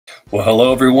Well,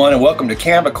 hello everyone, and welcome to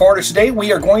Canva Corner. Today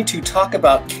we are going to talk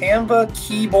about Canva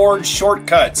keyboard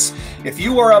shortcuts. If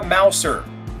you are a mouser,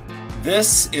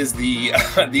 this is the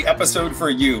the episode for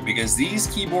you, because these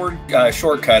keyboard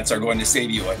shortcuts are going to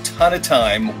save you a ton of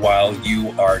time while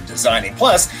you are designing.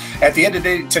 Plus, at the end of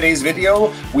today's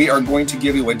video, we are going to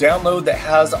give you a download that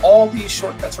has all these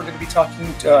shortcuts we're going to be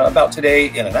talking about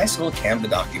today in a nice little Canva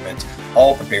document,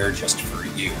 all prepared just for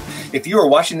you. If you are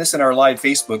watching this in our live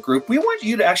Facebook group, we want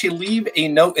you to actually leave a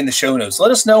note in the show notes.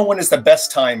 Let us know when is the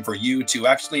best time for you to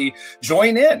actually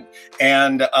join in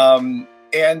and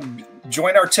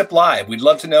join our tip live. We'd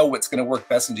love to know what's going to work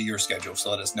best into your schedule, so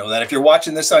let us know that. If you're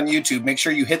watching this on YouTube, make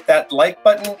sure you hit that like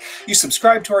button, you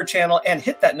subscribe to our channel, and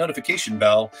hit that notification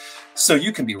bell so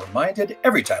you can be reminded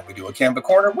every time we do a Canva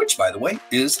Corner, which, by the way,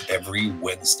 is every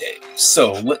Wednesday.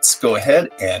 So let's go ahead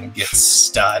and get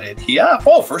started here.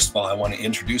 Oh, first of all, I want to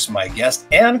introduce my guest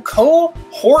and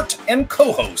cohort and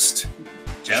co-host,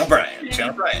 Jan O'Brien.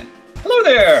 Jan O'Brien. Hello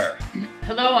there.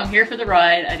 Hello, I'm here for the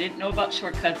ride. I didn't know about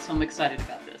shortcuts, so I'm excited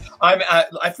about this.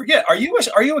 I forget. Are you a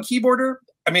keyboarder?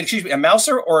 I mean, excuse me, a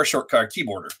mouser or a shortcut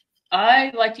keyboarder?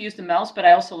 I like to use the mouse, but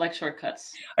I also like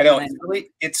shortcuts. I know,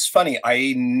 it's funny.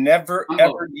 I never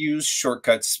ever used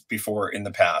shortcuts before in the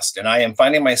past, and I am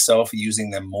finding myself using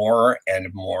them more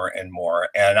and more and more.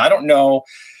 And I don't know,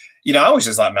 I always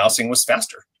just thought mousing was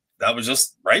faster. That was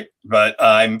just right. But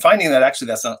I'm finding that actually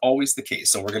that's not always the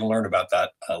case. So we're going to learn about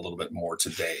that a little bit more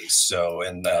today. So,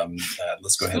 and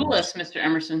let's go ahead. School us, Mr.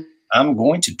 Emerson. I'm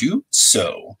going to do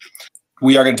so.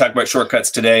 We are going to talk about shortcuts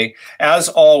today. As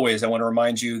always, I want to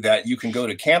remind you that you can go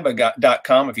to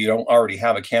canva.com if you don't already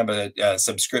have a Canva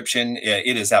subscription.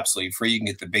 It is absolutely free. You can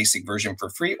get the basic version for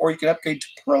free, or you can upgrade to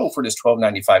Pro for just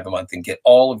 $12.95 a month and get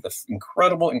all of the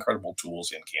incredible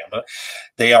tools in Canva.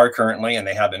 They are currently, and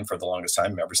they have been for the longest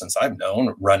time, ever since I've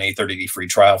known, run a 30-day free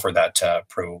trial for that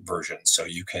Pro version. So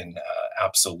you can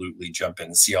absolutely jump in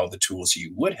and see all the tools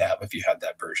you would have if you had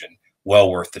that version.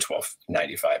 Well worth the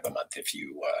 $12.95 a month if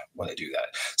you want to do that.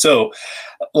 So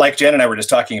like Jen and I were just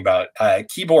talking about,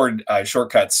 keyboard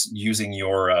shortcuts using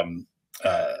your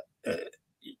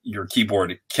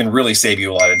keyboard can really save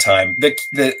you a lot of time.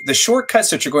 The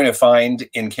shortcuts that you're going to find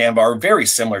in Canva are very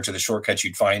similar to the shortcuts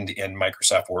you'd find in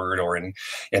Microsoft Word or in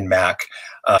Mac.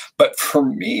 But for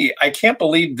me, I can't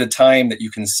believe the time that you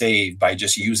can save by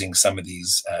just using some of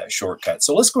these shortcuts.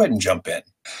 So let's go ahead and jump in.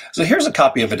 So here's a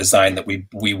copy of a design that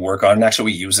we work on. And actually,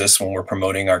 we use this when we're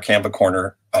promoting our Canva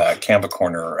Corner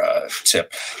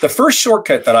tip. The first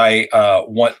shortcut that I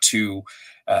want to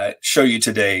show you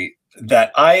today,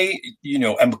 that I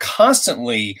am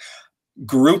constantly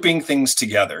grouping things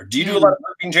together. Do you do a lot of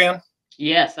grouping, Jan?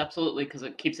 Yes, absolutely, because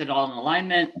it keeps it all in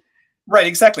alignment. Right,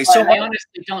 exactly. So I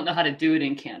honestly don't know how to do it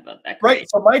in Canva. Right.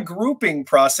 So my grouping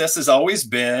process has always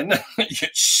been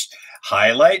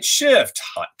highlight, shift,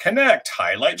 connect,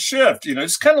 highlight, shift.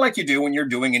 It's kind of like you do when you're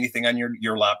doing anything on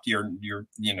your laptop, your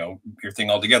thing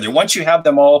all together. Once you have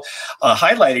them all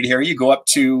highlighted here, you go up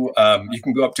to you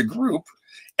can go up to group.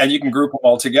 And you can group them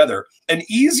all together. An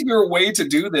easier way to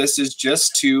do this is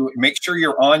just to make sure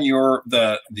you're on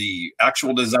the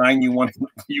actual design you want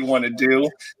to do.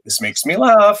 This makes me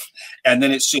laugh. And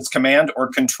then it's just Command or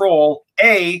Control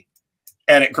A,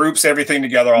 and it groups everything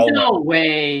together all. No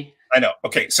way. I know.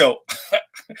 Okay, so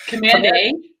Command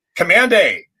A. Command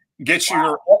A gets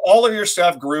all of your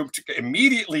stuff grouped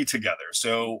immediately together.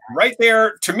 So right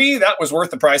there, to me, that was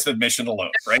worth the price of admission alone,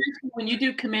 right? When you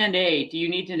do Command A, do you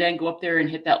need to then go up there and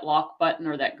hit that lock button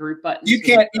or that group button? You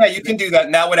can, yeah, you can do that,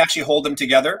 and that would actually hold them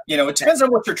together. It depends on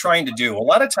what you're trying to do. A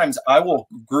lot of times I will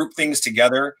group things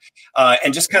together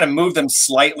and just kind of move them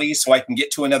slightly so I can get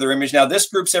to another image. Now this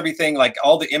groups everything, like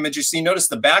all the images. So you notice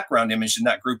the background image did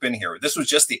not group in here. This was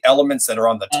just the elements that are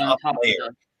on the top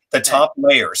layer. Top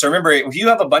layer. So remember, if you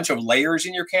have a bunch of layers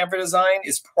in your Canva design,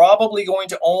 it's probably going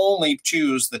to only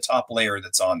choose the top layer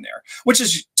that's on there, which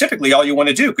is typically all you want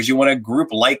to do, because you want to group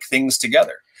like things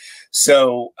together.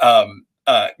 So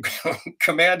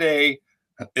Command A,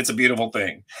 it's a beautiful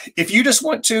thing. If you just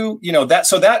want to,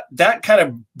 that kind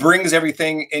of brings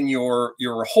everything in your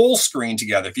whole screen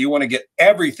together. If you want to get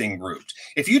everything grouped,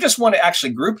 if you just want to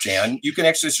actually group, Jan, you can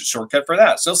actually shortcut for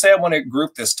that. So say I want to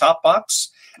group this top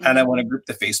box, and I want to group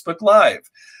the Facebook Live.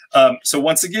 So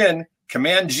once again,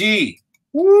 Command G.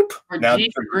 Whoop. Or now G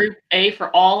for group, A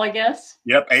for all, I guess.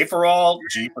 Yep, A for all,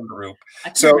 G for group. I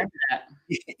can remember that.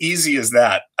 Easy as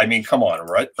that. I mean, come on,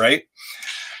 right?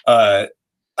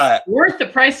 Worth the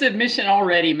price of admission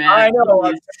already, man. I know,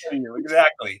 I'm telling you,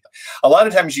 exactly. A lot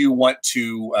of times you want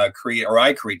to create, or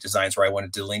I create designs where I want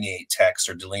to delineate text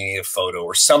or delineate a photo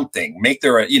or something, make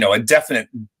there a definite,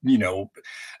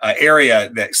 area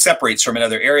that separates from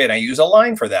another area. And I use a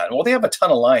line for that. Well, they have a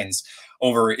ton of lines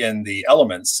over in the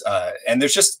elements. And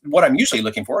there's just, what I'm usually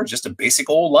looking for is just a basic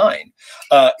old line.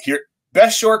 Here,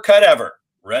 best shortcut ever.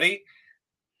 Ready?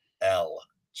 L.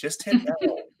 Just hit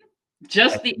L.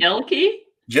 Just the L key?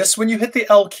 Just when you hit the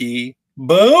L key,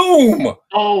 boom!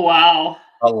 Oh, wow.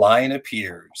 A line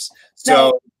appears. So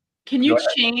now, can you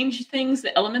change things,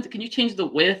 the elements? Can you change the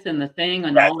width and the thing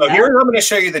and all so that? here I'm going to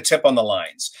show you the tip on the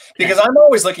lines, because I'm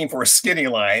always looking for a skinny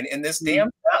line, and this damn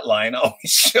fat line always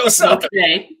shows up.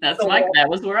 Okay, that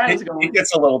was where I was going. It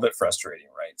gets a little bit frustrating,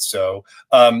 right? So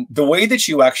the way that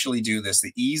you actually do this,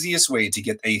 the easiest way to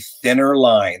get a thinner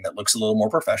line that looks a little more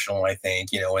professional, I think,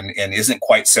 and isn't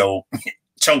quite so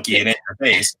chunky and in your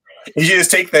face, is you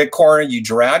just take the corner, you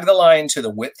drag the line to the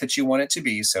width that you want it to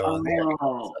be. So there, a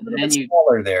little bit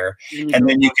smaller there, and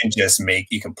then you can just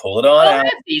you can pull it on out.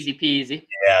 That's easy peasy.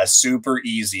 Yeah, super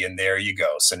easy, and there you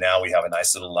go. So now we have a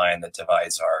nice little line that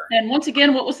divides our. And once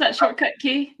again, what was that shortcut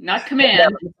key? Not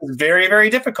command. It's very, very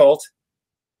difficult.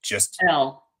 Just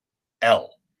L.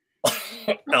 L.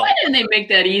 Why didn't they make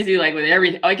that easy, like with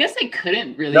everything? I guess they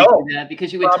couldn't really do that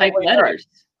because you would type letters.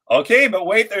 Okay, but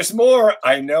wait, there's more.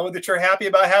 I know that you're happy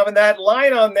about having that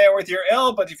line on there with your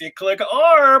L, but if you click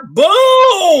R,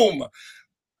 boom,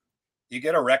 you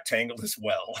get a rectangle as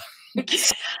well.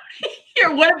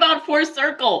 Here, what about for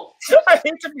circle? I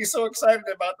hate to be so excited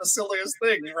about the silliest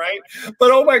things, right?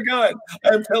 But oh my God,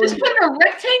 I'm telling you. Just put a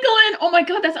rectangle in? Oh my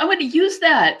God, I'm going to use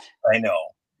that. I know.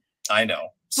 But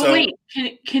so, wait,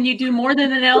 can you do more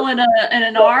than an L and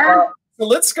an R? So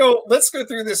let's go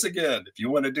through this again. If you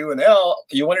want to do an L,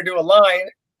 you want to do a line,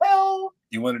 L.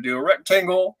 You want to do a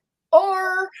rectangle,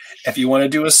 R. If you want to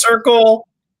do a circle,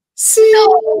 C.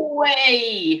 No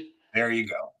way. There you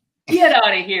go. Get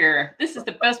out of here. This is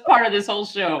the best part of this whole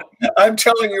show. I'm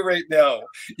telling you right now,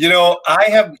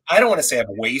 I don't want to say I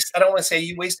don't want to say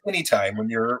you waste any time when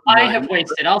you're. I have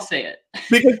wasted. I'll say it.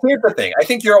 Because here's the thing. I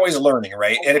think you're always learning,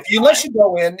 right? And unless you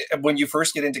go in when you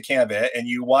first get into Canva and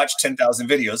you watch 10,000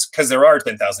 videos, because there are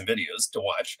 10,000 videos to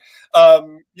watch,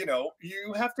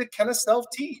 you have to kind of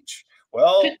self-teach.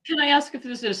 Well, can I ask if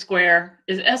this is a square?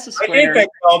 Is S a I square?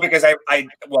 think because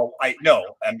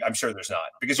I'm sure there's not,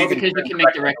 because you can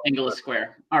make the rectangle a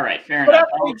square. All right, fair enough.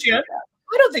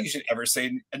 I don't think you should ever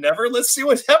say never. Let's see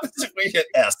what happens if we hit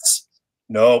S.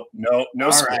 No. All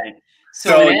right.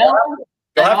 So you'll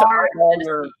have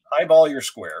to eyeball your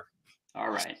square. All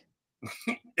right.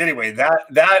 Anyway,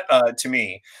 that to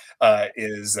me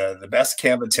is the best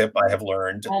Canva tip I have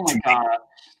learned. Oh my God.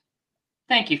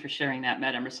 Thank you for sharing that,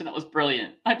 Matt Emerson. That was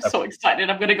brilliant. I'm so excited.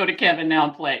 I'm going to go to Canva now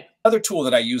and play. Another tool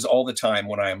that I use all the time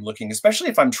when I'm looking, especially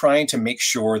if I'm trying to make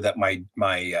sure that my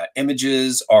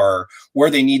images are where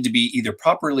they need to be, either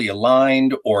properly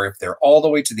aligned, or if they're all the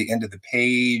way to the end of the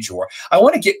page, or I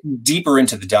want to get deeper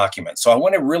into the document. So I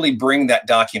want to really bring that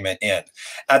document in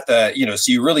at the,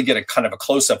 so you really get a kind of a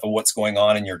close-up of what's going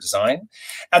on in your design.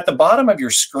 At the bottom of your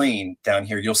screen down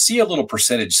here, you'll see a little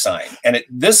percentage sign. And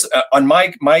on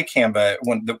my Canva,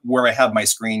 where I have my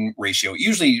screen ratio, it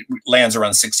usually lands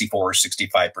around 64 or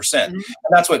 65%. And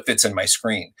that's what fits in my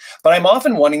screen. But I'm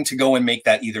often wanting to go and make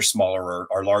that either smaller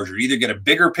or larger, either get a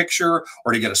bigger picture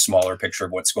or to get a smaller picture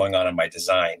of what's going on in my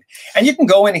design. And you can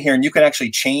go in here and you can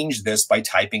actually change this by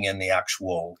typing in the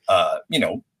actual,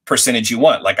 percentage you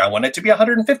want. Like I want it to be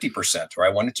 150%, or I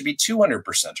want it to be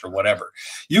 200%, or whatever.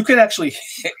 You can actually,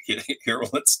 here,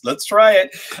 let's try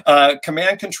it.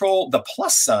 Command Control the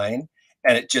plus sign,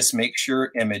 and it just makes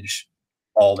your image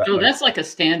all that. Oh, that's like a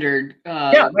standard.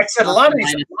 Yeah, like I said, a lot of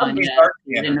these are I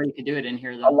didn't know you could do it in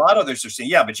here, though. A lot of others are saying,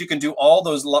 yeah, but you can do all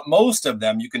those. Most of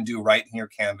them you can do right in here,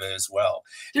 Canva as well.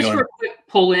 Just for a quick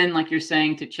pull in, like you're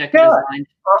saying, to check the design.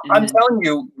 I'm telling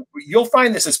you, you'll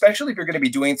find this, especially if you're going to be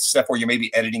doing stuff where you may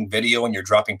be editing video and you're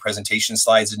dropping presentation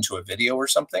slides into a video or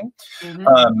something,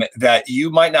 that you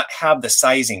might not have the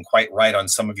sizing quite right on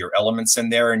some of your elements in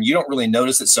there. And you don't really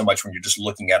notice it so much when you're just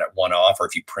looking at it one off, or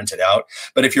if you print it out.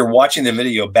 But if you're watching the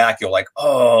video back, you're like,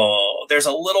 oh, there's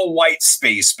a little white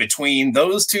space between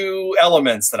those two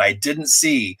elements that I didn't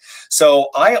see. So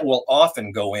I will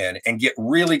often go in and get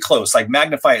really close, like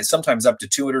magnify it sometimes up to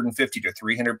 250 to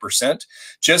 300%,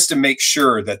 just to make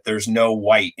sure that there's no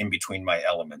white in between my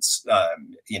elements.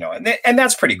 you know, and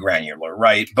that's pretty granular,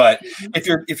 right? But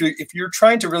Mhm. if you're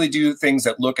trying to really do things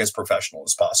that look as professional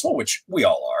as possible, which we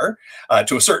all are,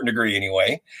 to a certain degree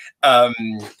anyway,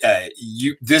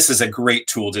 this is a great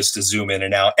tool just to zoom in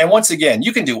and out. And once again,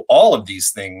 you can do all of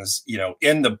these things, you know,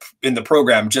 in the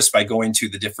program just by going to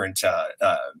the different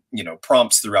you know,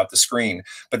 prompts throughout the screen.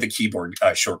 But the keyboard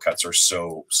shortcuts are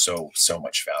so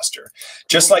much faster.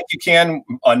 Just like you can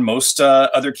on most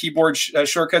other keyboard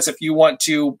shortcuts, if you want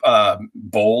to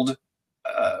bold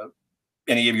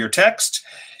any of your text,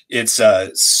 it's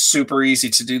super easy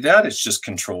to do that. It's just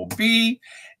Control B.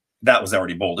 That was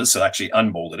already bolded, so actually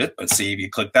unbolded it. But see, if you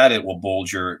click that, it will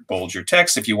bold your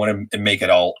text. If you want to make it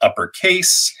all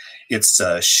uppercase, it's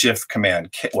Shift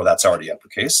Command K. Well, that's already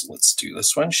uppercase. Let's do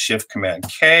this one. Shift Command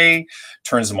K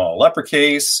turns them all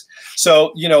uppercase.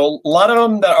 So you know, a lot of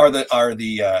them that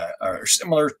are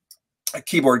similar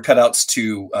keyboard cutouts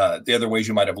to the other ways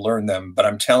you might have learned them. But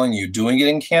I'm telling you, doing it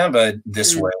in Canva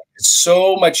this way is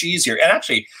so much easier. And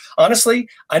actually, honestly,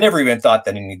 I never even thought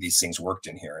that any of these things worked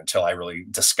in here until I really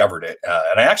discovered it.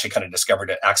 And I actually kind of discovered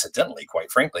it accidentally, quite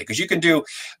frankly, because you can do,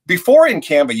 before in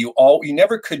Canva, you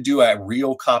never could do a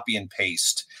real copy and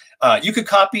paste. You could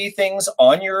copy things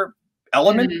on your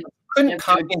element, but couldn't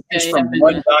copy and paste from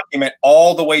one document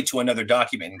all the way to another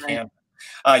document in Canva.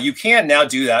 You can now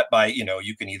do that by, you know,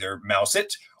 you can either mouse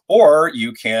it, or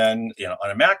you can, you know,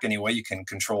 on a Mac anyway, you can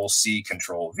Control C,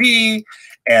 Control V,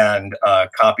 and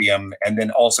copy them, and then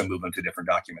also move them to different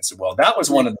documents as well. That was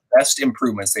one of the best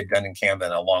improvements they've done in Canva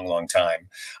in a long, long time.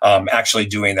 Actually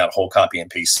doing that whole copy and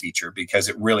paste feature, because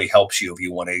it really helps you if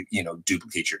you want to, you know,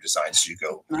 duplicate your designs as you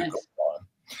go, you go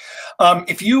on.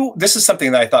 This is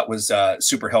something that I thought was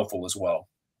super helpful as well.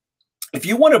 If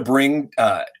you want to bring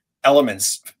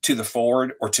elements to the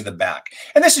forward or to the back.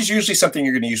 And this is usually something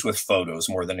you're going to use with photos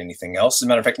more than anything else. As a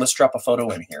matter of fact, let's drop a photo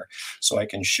in here so I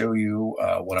can show you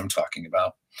what I'm talking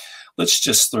about. Let's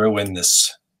just throw in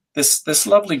this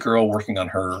lovely girl working on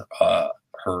her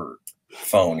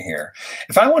phone here.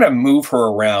 If I want to move her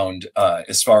around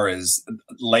as far as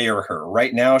layer her,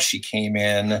 right now she came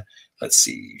in, let's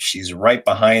see, she's right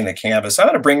behind the canvas. I'm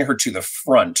going to bring her to the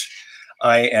front.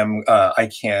 I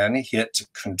can hit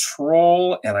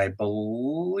Control, and I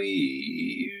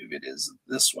believe it is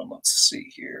this one. Let's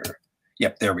see here.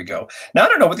 Yep, there we go. Now I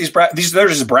don't know what these they're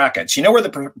just brackets. You know where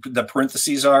the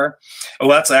parentheses are?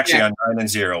 Oh, that's actually on 9 and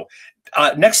 0.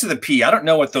 Next to the P, I don't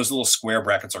know what those little square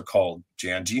brackets are called.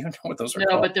 Jan, do you know what those are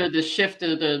called? No, but they're the shift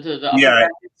to the upper yeah.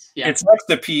 brackets. Yeah, it's next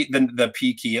to the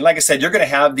P key. And like I said, you're going to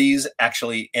have these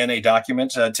actually in a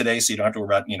document today, so you don't have to worry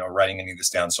about, you know, writing any of this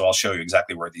down. So I'll show you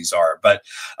exactly where these are. But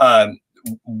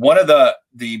one of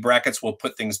the brackets will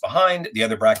put things behind. The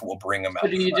other bracket will bring them out. So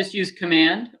do you just use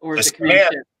Command, or is it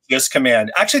Command? Just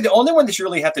Command. Actually, the only one that you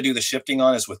really have to do the shifting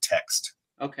on is with text.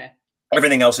 Okay.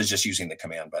 Everything else is just using the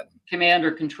Command button. Command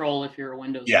or Control if you're a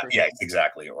Windows person. Yeah,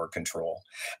 exactly, or Control.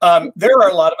 There are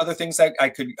a lot of other things that I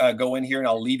could go in here, and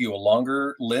I'll leave you a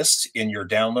longer list in your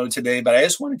download today, but I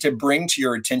just wanted to bring to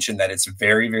your attention that it's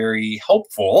very, very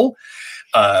helpful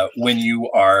when you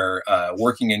are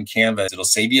working in Canva. It'll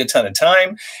save you a ton of time,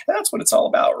 and that's what it's all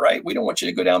about, right? We don't want you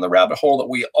to go down the rabbit hole that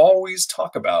we always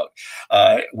talk about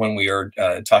when we are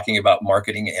talking about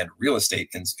marketing and real estate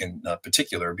in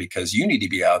particular, because you need to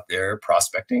be out there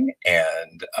prospecting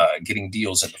and getting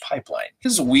deals in the pipeline.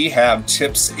 Because we have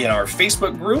tips in our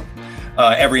Facebook group.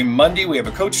 Every Monday we have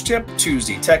a coach tip,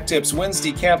 Tuesday tech tips,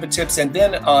 Wednesday Canva tips, and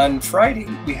then on Friday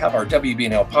we have our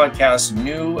WBNL podcast,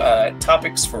 new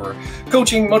topics for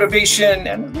coaching, motivation,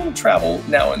 and a little travel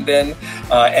now and then,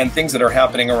 and things that are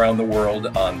happening around the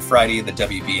world on Friday, the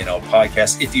WBNL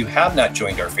podcast. If you have not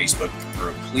joined our Facebook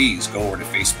group, please go over to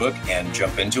Facebook and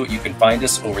jump into it. You can find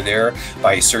us over there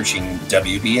by searching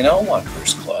WBNL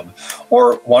Wanderers Club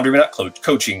or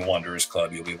Coaching Wanderers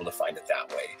Club. You'll be able to find it that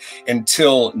way.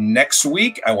 Until next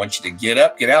week, I want you to get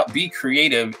up, get out, be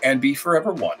creative, and be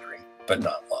forever wandering, but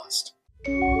not lost.